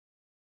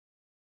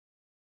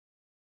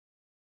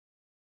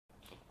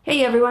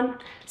Hey everyone!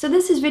 So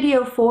this is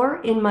video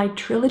 4 in my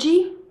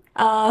trilogy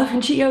of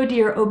GOD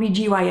or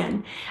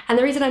OBGYN. And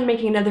the reason I'm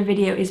making another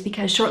video is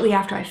because shortly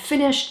after I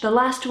finished the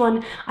last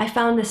one, I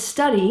found a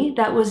study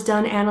that was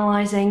done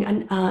analyzing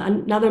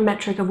another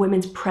metric of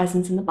women's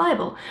presence in the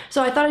Bible.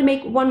 So I thought I'd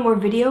make one more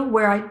video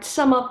where I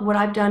sum up what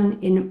I've done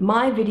in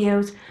my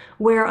videos,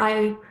 where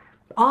I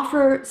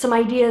offer some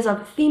ideas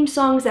of theme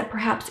songs that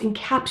perhaps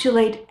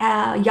encapsulate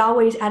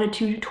Yahweh's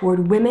attitude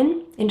toward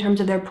women in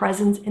terms of their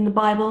presence in the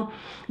Bible.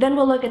 Then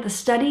we'll look at the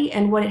study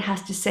and what it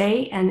has to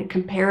say and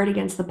compare it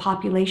against the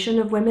population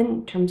of women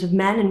in terms of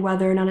men and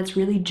whether or not it's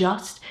really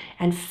just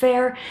and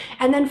fair.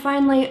 And then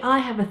finally, I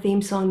have a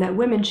theme song that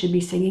women should be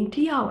singing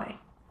to Yahweh.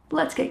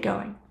 Let's get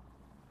going.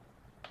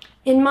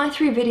 In my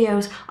 3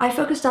 videos, I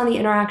focused on the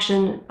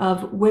interaction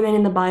of women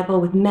in the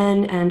Bible with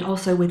men and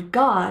also with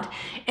God,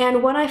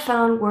 and what I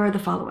found were the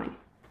following.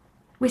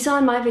 We saw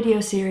in my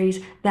video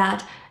series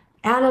that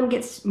Adam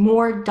gets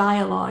more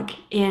dialogue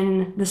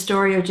in the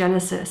story of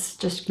Genesis,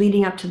 just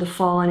leading up to the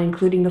fall and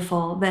including the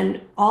fall,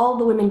 than all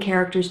the women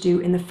characters do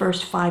in the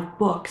first 5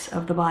 books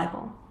of the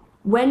Bible.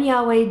 When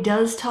Yahweh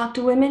does talk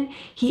to women,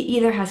 he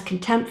either has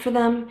contempt for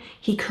them,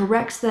 he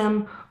corrects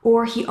them,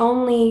 or he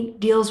only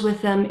deals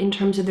with them in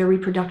terms of their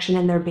reproduction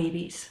and their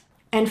babies.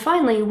 And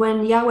finally,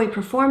 when Yahweh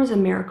performs a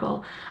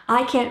miracle,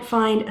 I can't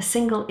find a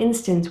single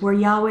instance where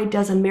Yahweh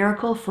does a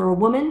miracle for a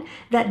woman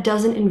that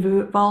doesn't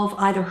involve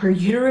either her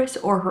uterus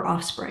or her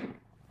offspring.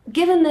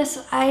 Given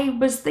this, I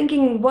was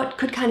thinking what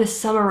could kind of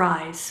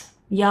summarize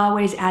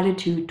Yahweh's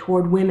attitude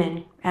toward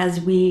women as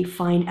we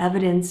find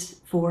evidence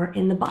for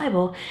in the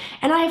Bible.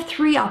 And I have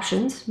 3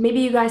 options. Maybe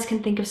you guys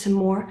can think of some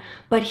more,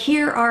 but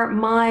here are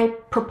my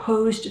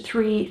proposed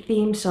 3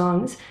 theme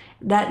songs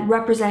that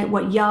represent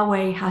what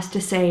Yahweh has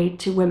to say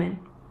to women.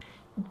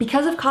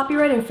 Because of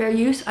copyright and fair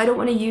use, I don't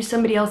want to use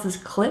somebody else's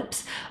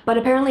clips, but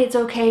apparently it's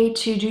okay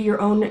to do your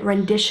own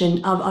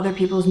rendition of other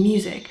people's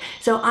music.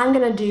 So I'm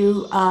gonna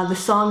do the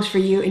songs for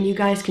you, and you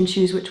guys can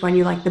choose which one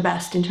you like the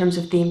best in terms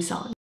of theme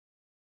song.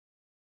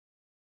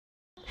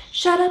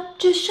 Shut up,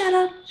 just shut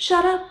up,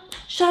 shut up,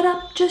 shut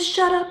up, just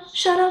shut up,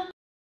 shut up.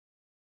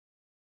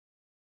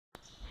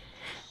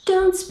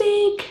 Don't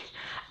speak,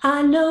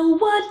 I know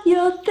what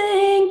you're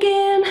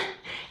thinking,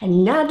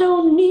 and I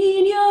don't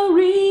need your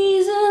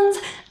reasons.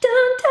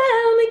 Don't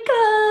tell me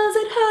 'cause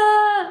it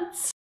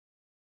hurts.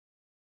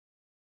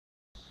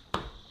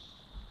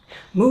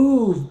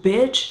 Move,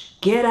 bitch,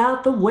 get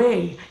out the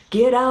way.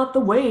 Get out the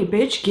way,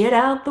 bitch, get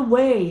out the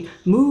way.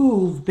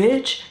 Move,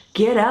 bitch,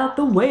 get out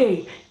the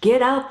way.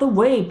 Get out the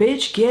way,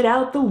 bitch, get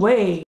out the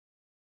way.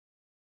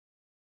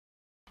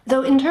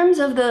 So in terms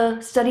of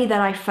the study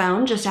that I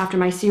found just after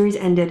my series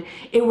ended,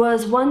 it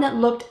was one that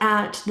looked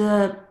at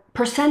the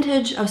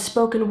percentage of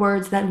spoken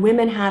words that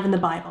women have in the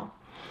Bible.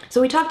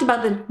 So we talked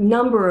about the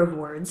number of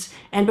words,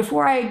 and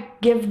before I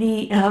give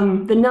the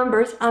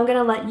numbers, I'm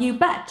gonna let you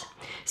bet.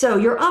 So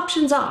your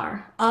options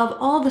are, of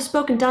all the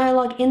spoken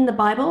dialogue in the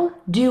Bible,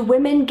 do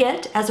women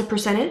get, as a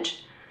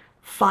percentage,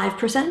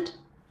 5%,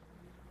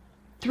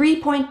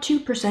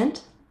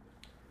 3.2%,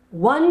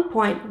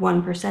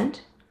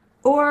 1.1%,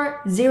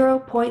 or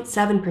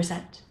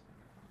 0.7%.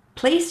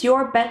 Place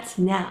your bets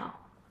now.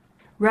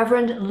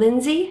 Reverend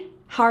Lindsay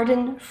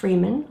Hardin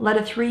Freeman led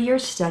a 3-year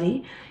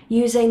study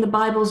using the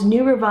Bible's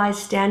New Revised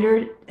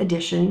Standard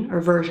Edition,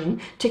 or version,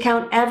 to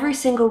count every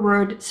single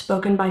word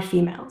spoken by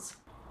females.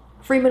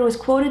 Freeman was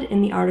quoted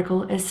in the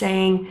article as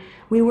saying,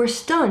 "We were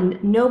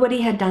stunned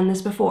nobody had done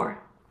this before."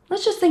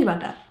 Let's just think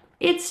about that.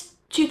 It's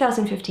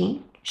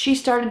 2015. She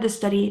started the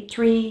study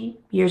 3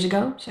 years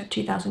ago, so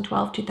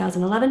 2012,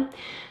 2011.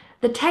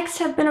 The texts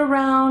have been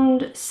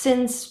around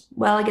since,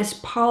 well, I guess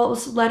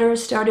Paul's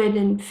letters started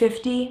in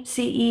 50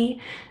 CE,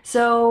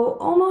 so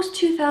almost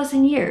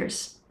 2,000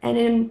 years. And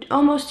in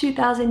almost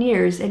 2,000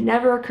 years, it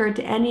never occurred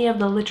to any of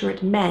the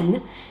literate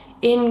men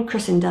in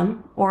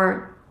Christendom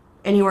or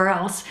anywhere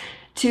else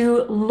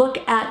to look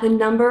at the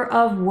number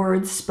of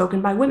words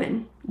spoken by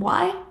women.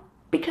 Why?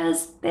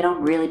 Because they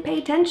don't really pay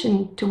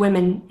attention to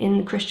women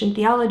in Christian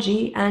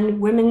theology,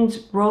 and women's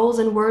roles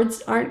and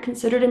words aren't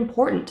considered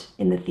important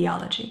in the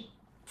theology.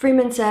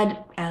 Freeman said,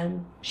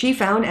 and she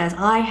found, as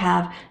I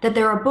have, that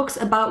there are books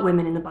about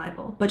women in the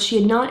Bible, but she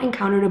had not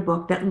encountered a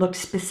book that looked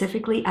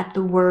specifically at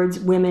the words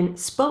women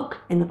spoke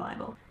in the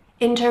Bible.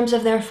 In terms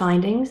of their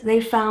findings, they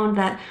found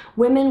that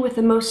women with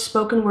the most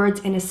spoken words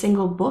in a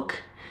single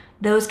book,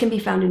 those can be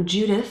found in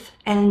Judith,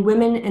 and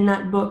women in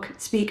that book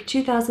speak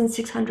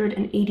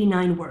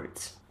 2,689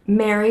 words.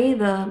 Mary,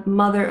 the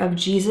mother of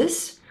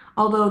Jesus,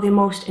 although the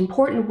most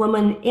important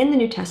woman in the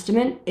New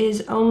Testament,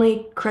 is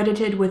only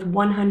credited with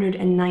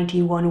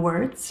 191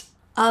 words.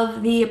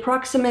 Of the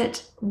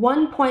approximate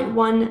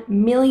 1.1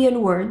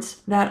 million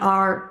words that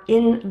are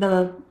in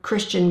the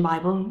Christian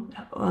Bible,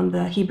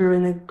 the Hebrew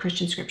and the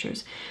Christian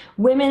scriptures,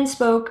 women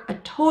spoke a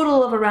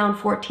total of around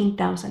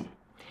 14,000,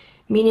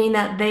 meaning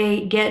that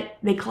they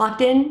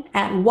clocked in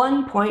at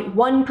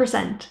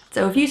 1.1%.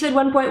 So if you said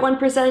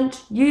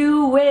 1.1%,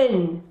 you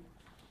win.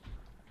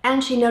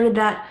 And she noted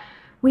that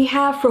We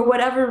have, for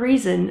whatever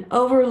reason,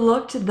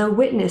 overlooked the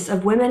witness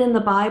of women in the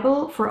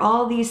Bible for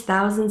all these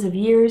thousands of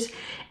years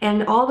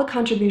and all the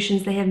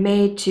contributions they have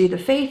made to the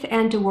faith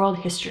and to world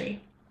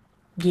history.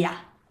 Yeah,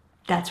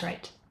 that's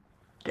right.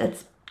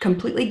 That's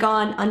completely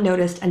gone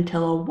unnoticed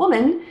until a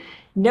woman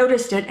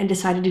noticed it and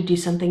decided to do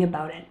something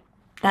about it.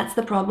 That's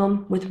the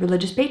problem with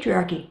religious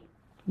patriarchy.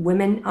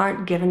 Women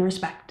aren't given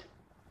respect.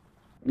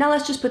 Now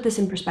let's just put this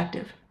in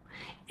perspective.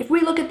 If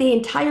we look at the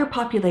entire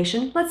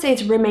population, let's say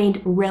it's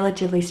remained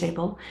relatively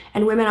stable,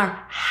 and women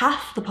are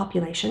half the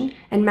population,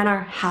 and men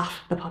are half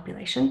the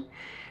population,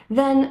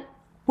 then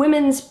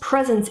women's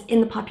presence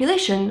in the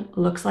population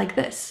looks like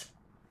this.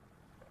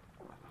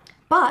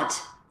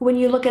 But when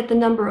you look at the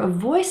number of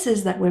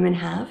voices that women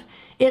have,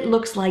 it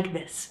looks like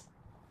this.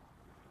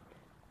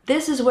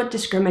 This is what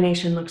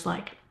discrimination looks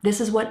like.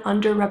 This is what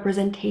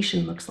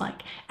underrepresentation looks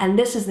like. And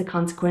this is the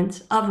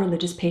consequence of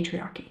religious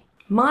patriarchy.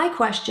 My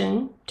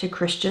question to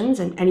Christians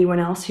and anyone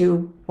else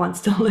who wants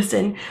to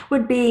listen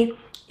would be,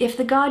 if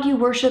the God you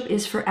worship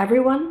is for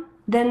everyone,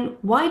 then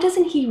why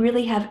doesn't he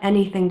really have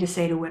anything to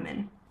say to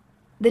women?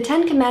 The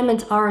Ten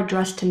Commandments are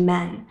addressed to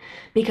men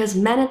because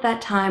men at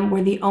that time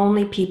were the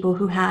only people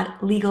who had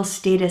legal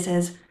status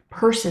as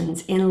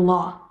persons in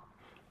law.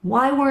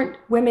 Why weren't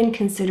women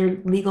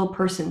considered legal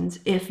persons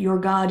if your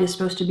God is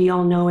supposed to be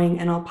all-knowing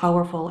and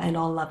all-powerful and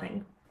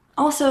all-loving?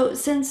 Also,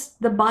 since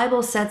the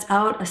Bible sets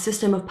out a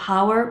system of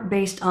power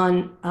based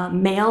on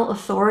male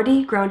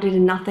authority grounded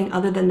in nothing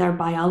other than their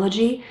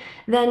biology,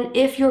 then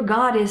if your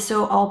God is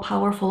so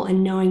all-powerful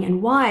and knowing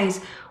and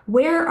wise,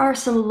 where are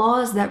some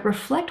laws that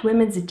reflect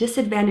women's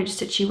disadvantaged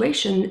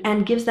situation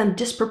and gives them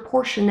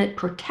disproportionate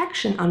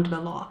protection under the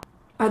law?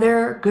 Are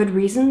there good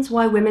reasons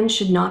why women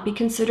should not be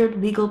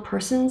considered legal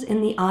persons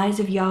in the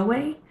eyes of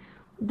Yahweh?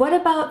 What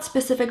about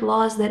specific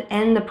laws that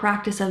end the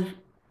practice of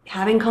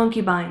having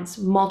concubines,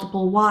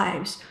 multiple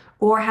wives,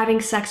 or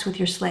having sex with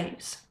your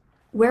slaves?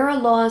 Where are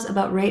laws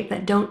about rape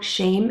that don't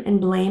shame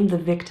and blame the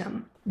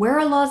victim? Where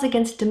are laws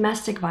against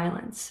domestic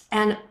violence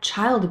and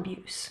child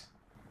abuse?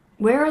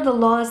 Where are the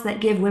laws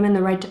that give women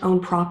the right to own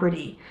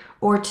property,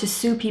 or to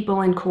sue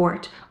people in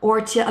court,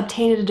 or to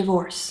obtain a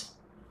divorce?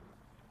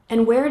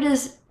 And where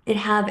does it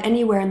have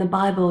anywhere in the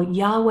Bible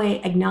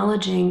Yahweh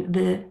acknowledging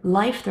the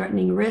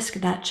life-threatening risk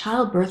that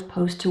childbirth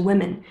posed to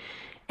women?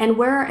 And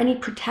where are any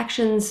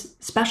protections,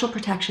 special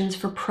protections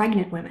for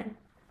pregnant women?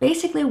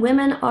 Basically,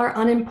 women are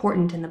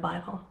unimportant in the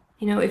Bible.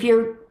 You know, if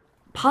you're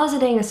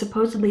positing a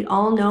supposedly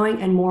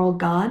all-knowing and moral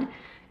God,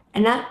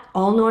 and that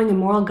all-knowing and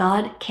moral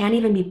God can't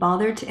even be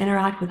bothered to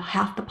interact with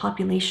half the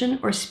population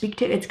or speak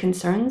to its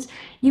concerns,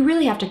 you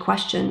really have to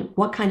question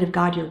what kind of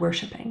God you're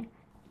worshiping.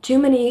 Too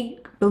many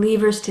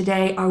believers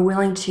today are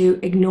willing to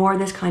ignore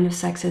this kind of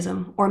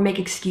sexism or make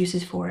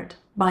excuses for it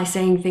by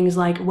saying things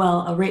like,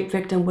 well, a rape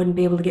victim wouldn't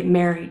be able to get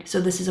married, so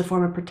this is a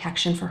form of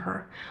protection for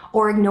her.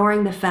 Or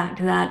ignoring the fact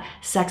that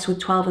sex with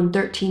 12 and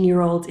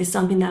 13-year-olds is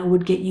something that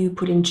would get you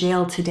put in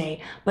jail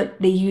today, but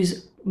they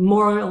use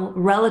moral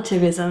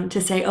relativism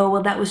to say, oh,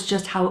 well, that was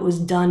just how it was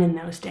done in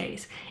those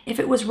days. If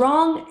it was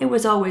wrong, it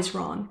was always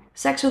wrong.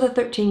 Sex with a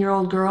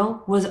 13-year-old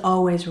girl was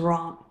always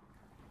wrong.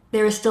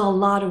 There is still a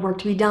lot of work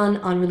to be done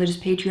on religious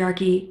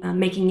patriarchy,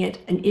 making it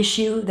an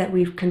issue that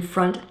we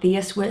confront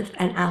theists with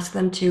and ask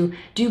them to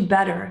do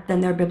better than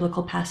their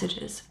biblical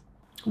passages.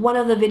 One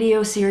of the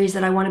video series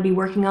that I want to be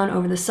working on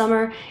over the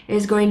summer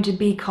is going to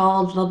be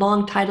called the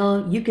long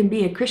title, You Can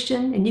Be a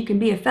Christian and You Can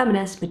Be a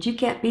Feminist, but You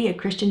Can't Be a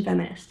Christian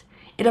Feminist.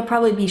 It'll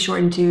probably be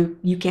shortened to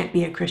You Can't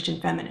Be a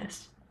Christian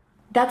Feminist.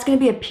 That's going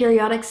to be a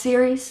periodic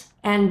series,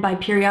 and by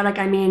periodic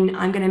I mean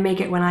I'm going to make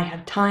it when I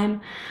have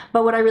time,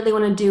 but what I really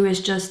want to do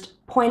is just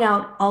point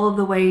out all of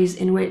the ways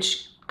in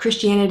which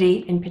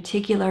Christianity in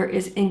particular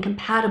is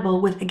incompatible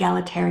with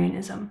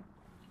egalitarianism.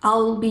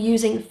 I'll be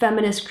using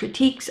feminist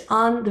critiques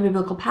on the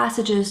biblical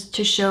passages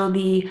to show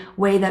the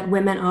way that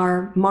women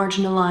are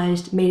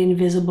marginalized, made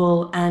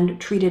invisible, and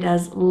treated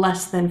as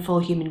less than full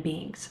human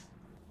beings.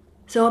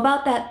 So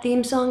about that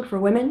theme song for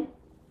women.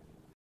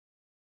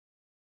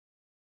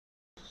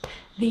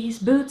 These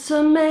boots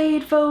are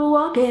made for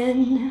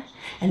walking,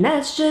 and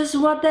that's just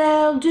what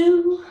they'll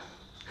do.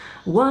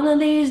 One of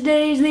these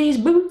days, these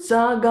boots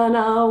are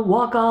gonna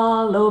walk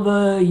all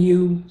over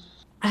you.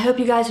 I hope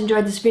you guys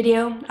enjoyed this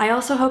video. I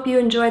also hope you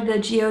enjoyed the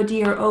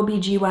GOD or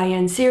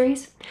OBGYN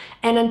series.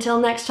 And until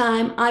next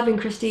time, I've been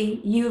Kristi,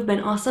 you've been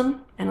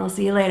awesome, and I'll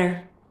see you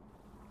later.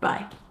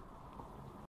 Bye.